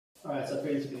Alright, so I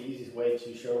figured this would be the easiest way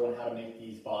to show everyone how to make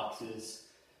these boxes.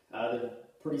 They're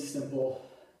pretty simple,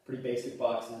 pretty basic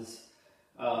boxes.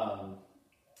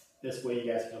 This way you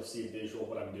guys can see a visual of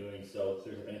what I'm doing, so if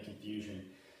there's any confusion.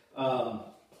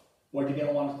 What you're going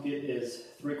to want to get is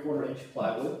 3/4 inch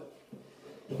plywood.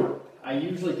 I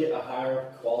usually get a higher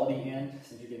quality end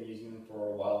since you're going to be using them for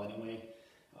a while anyway.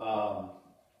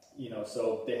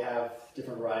 So they have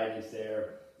different varieties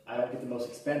there. I don't get the most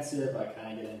expensive, I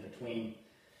kind of get in between.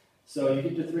 So you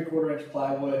get your 3/4 inch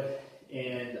plywood,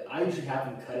 and I usually have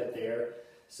them cut it there.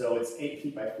 So it's 8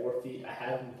 feet by 4 feet. I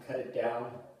have them cut it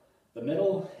down the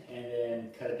middle and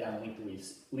then cut it down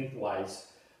lengthwise.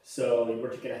 So what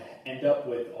you're going to end up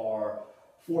with are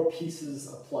 4 pieces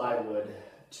of plywood,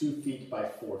 2 feet by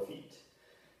 4 feet.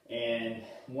 And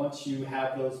once you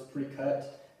have those pre-cut,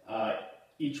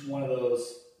 each one of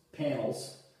those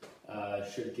panels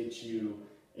should get you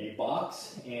a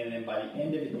box, and then by the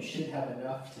end of it you should have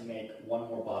enough to make one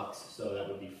more box, so that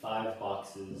would be 5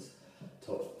 boxes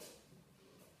total.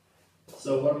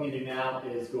 So what I'm going to do now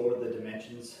is go over the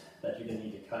dimensions that you're going to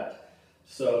need to cut.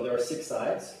 So there are 6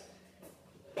 sides,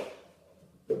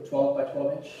 12 by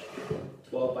 12 inch,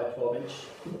 12 by 12 inch,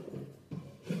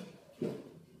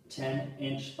 10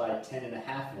 inch by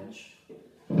 10.5 inch,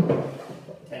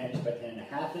 10 inch by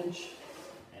 10.5 inch,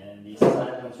 and these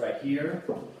side ones right here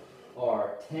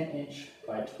are 10 inch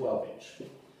by 12 inch.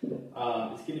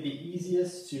 It's going to be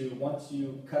easiest to, once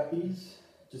you cut these,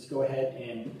 just go ahead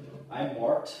and I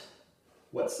marked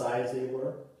what size they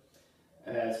were,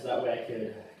 so that way I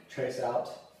could trace out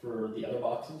for the other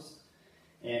boxes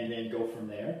and then go from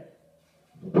there.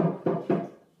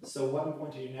 So what I'm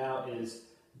going to do now is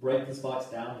break this box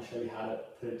down to show you how to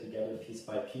put it together piece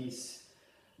by piece.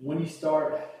 When you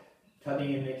start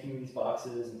cutting and making these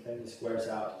boxes and cutting the squares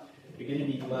out, you're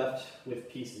going to be left with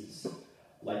pieces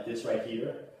like this right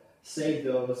here. Save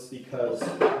those because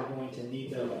we're going to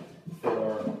need them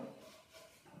for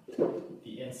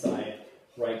the inside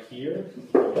right here.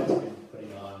 You guys can be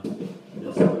putting on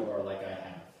this door like I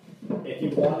have. If you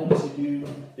wanted to do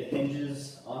the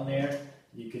hinges on there,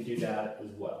 you could do that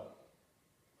as well.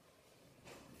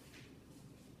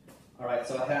 Alright,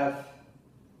 so I have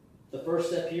the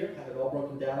first step here, I have it all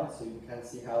broken down so you can kind of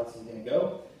see how this is going to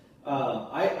go.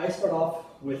 I start off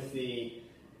with the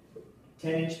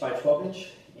 10 inch by 12 inch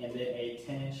and then a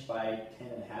 10 inch by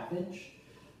 10.5 inch.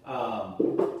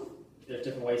 There's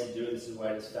different ways to do it. This is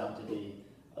what I just found to be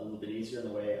a little bit easier in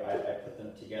the way I put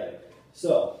them together.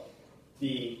 So,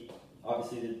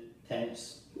 obviously the 10 inch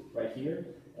right here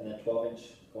and then 12 inch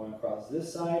going across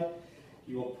this side,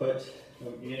 you will put,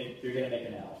 you're going to make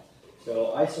an L.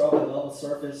 So I start with a level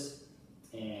surface,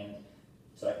 and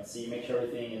so I can see, make sure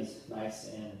everything is nice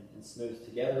and smooth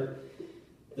together.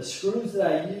 The screws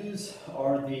that I use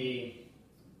are the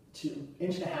 2.5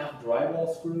 inch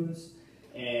drywall screws,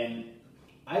 and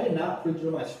I did not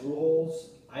pre-drill my screw holes.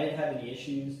 I didn't have any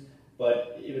issues,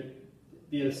 but it would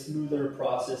be a smoother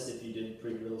process if you did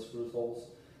pre-drill the screw holes,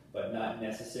 but not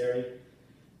necessary.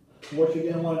 What you're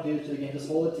going to want to do is, again, just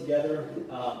hold it together.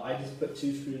 I just put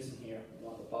 2 screws in here,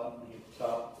 one at the bottom and one at the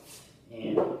top,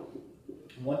 and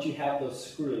once you have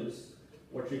those screws,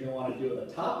 what you're going to want to do at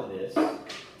the top of this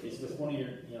is, with one of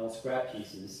your scrap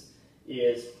pieces,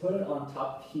 is put it on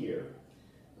top here.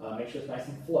 Make sure it's nice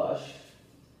and flush,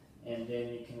 and then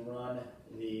you can run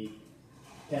the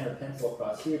pen or pencil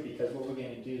across here, because what we're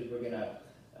going to do is we're going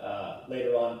to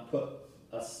later on put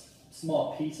a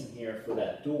small piece in here for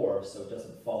that door so it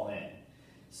doesn't fall in.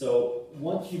 So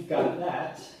once you've got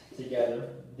that together,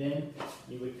 then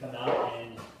you would come out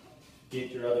and get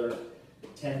your other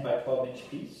 10 by 12 inch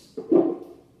piece,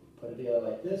 put it together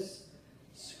like this,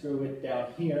 screw it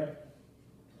down here,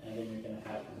 and then you're going to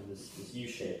have this U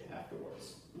shape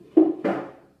afterwards.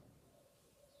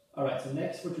 Alright, so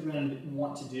next what you're going to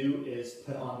want to do is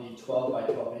put on the 12 by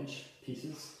 12 inch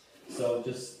pieces. So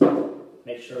just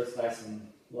make sure it's nice and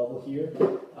level here.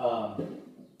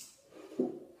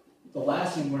 The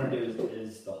last thing we're going to do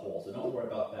is the hole, so don't worry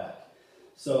about that.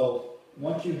 So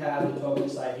once you have the 12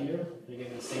 inch side here, you're going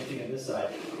to do the same thing on this side.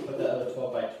 Put the other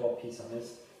 12 by 12 piece on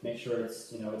this. Make sure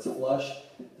it's it's flush.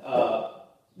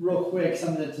 Real quick,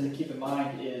 something to keep in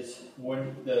mind is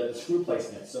when the screw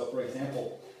placement. So for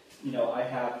example, I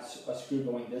have a screw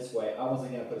going this way. I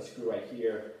wasn't going to put a screw right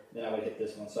here, then I would hit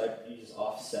this one. So you just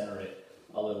off center it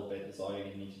a little bit is all you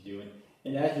need to do.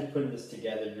 And as you're putting this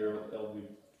together,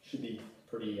 it should be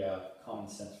pretty common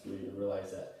sense for you to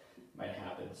realize that might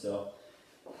happen. So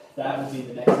that would be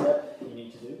the next step you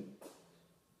need to do.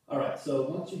 Alright, so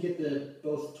once you get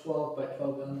both 12 by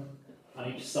 12 done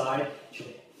on each side, you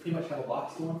should pretty much have a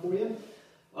box going for you.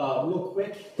 Real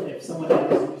quick, if someone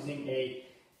is using a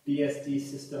BSD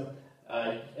system.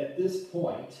 At this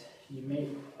point, you may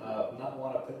not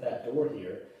want to put that door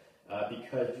here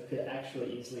because you could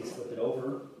actually easily slip it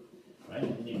over, right?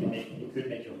 And you could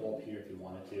make your hole here if you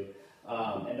wanted to.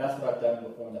 And that's what I've done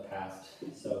before in the past.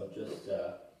 So just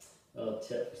a little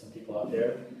tip for some people out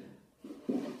there.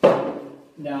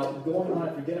 Now, going on,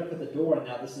 if you're going to put the door in,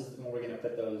 now this is when we're going to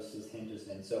put those hinges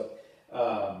in. So,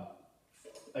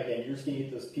 again, you're just going to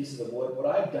get those pieces of wood. What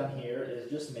I've done here is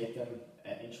just make them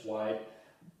an inch wide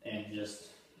and just,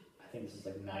 I think this is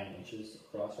like 9 inches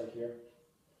across right here.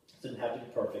 It doesn't have to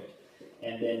be perfect.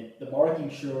 And then the marking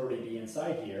should already be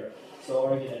inside here. So all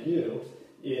you're going to do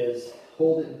is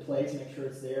hold it in place, make sure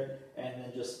it's there, and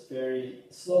then just very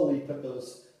slowly put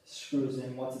those screws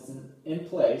in. Once it's in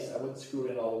place, I wouldn't screw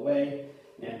it in all the way,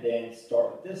 and then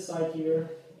start with this side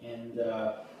here, and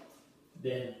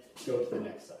then go to the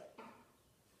next side.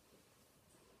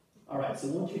 All right, so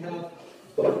once you have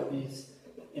both of these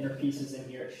inner pieces in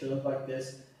here, it should look like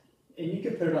this. And you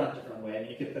could put it on a different way. I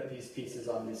mean, you could put these pieces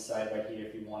on this side right here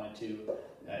if you wanted to.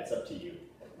 It's up to you.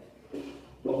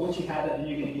 But once you have it, then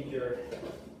you're going to get your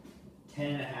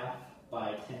 10.5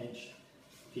 by 10 inch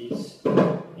piece.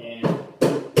 And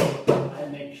I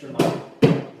make sure mine's a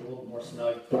little more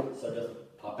snug so it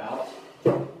doesn't pop out.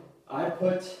 I got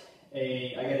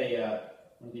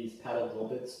one of these paddle drill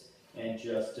bits and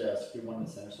just screw one in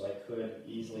the center so I could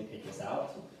easily take this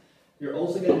out. You're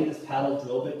also going to need this paddle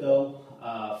drill bit though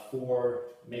for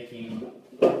making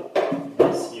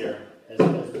this here as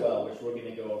well, which we're going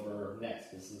to go over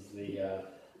next. This is the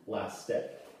last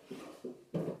step.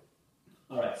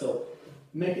 Alright, so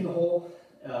making the hole,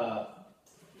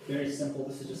 very simple.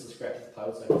 This is just a scratch of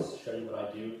plywood, so I can just show you what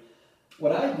I do.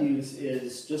 What I use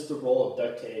is just a roll of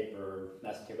duct tape or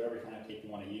masking tape, whatever kind of tape you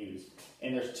want to use.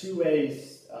 And there's two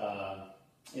ways,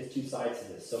 there's two sides to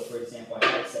this. So for example, I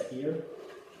have it set here,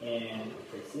 and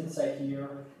I trace the inside here,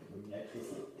 and I trace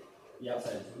the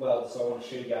outside as well. So I want to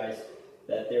show you guys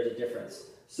that there's a difference.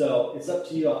 So it's up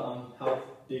to you on how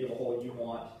big of a hole you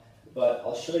want, but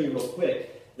I'll show you real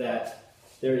quick that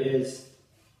there is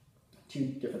two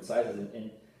different sizes, and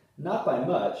not by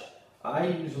much. I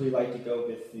usually like to go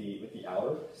with the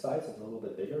outer side, so it's a little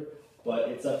bit bigger, but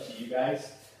it's up to you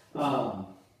guys.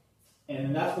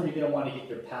 And that's where you're going to want to get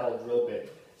your paddle drill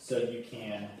bit so you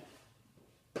can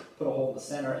put a hole in the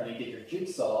center and then get your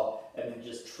jigsaw and then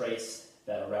just trace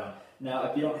that around. Now,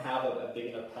 if you don't have a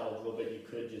big enough paddle drill bit, you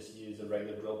could just use a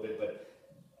regular drill bit, but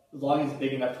as long as it's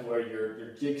big enough to where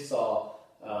your jigsaw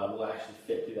will actually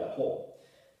fit through that hole.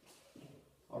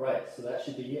 All right, so that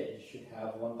should be it. You should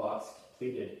have one box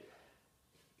completed.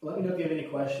 Let me know if you have any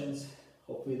questions.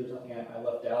 Hopefully there's nothing I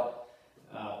left out.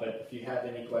 But if you have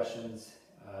any questions,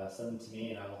 send them to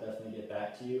me and I will definitely get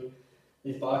back to you.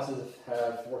 These boxes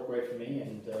have worked great for me,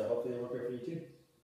 and hopefully they work great for you too.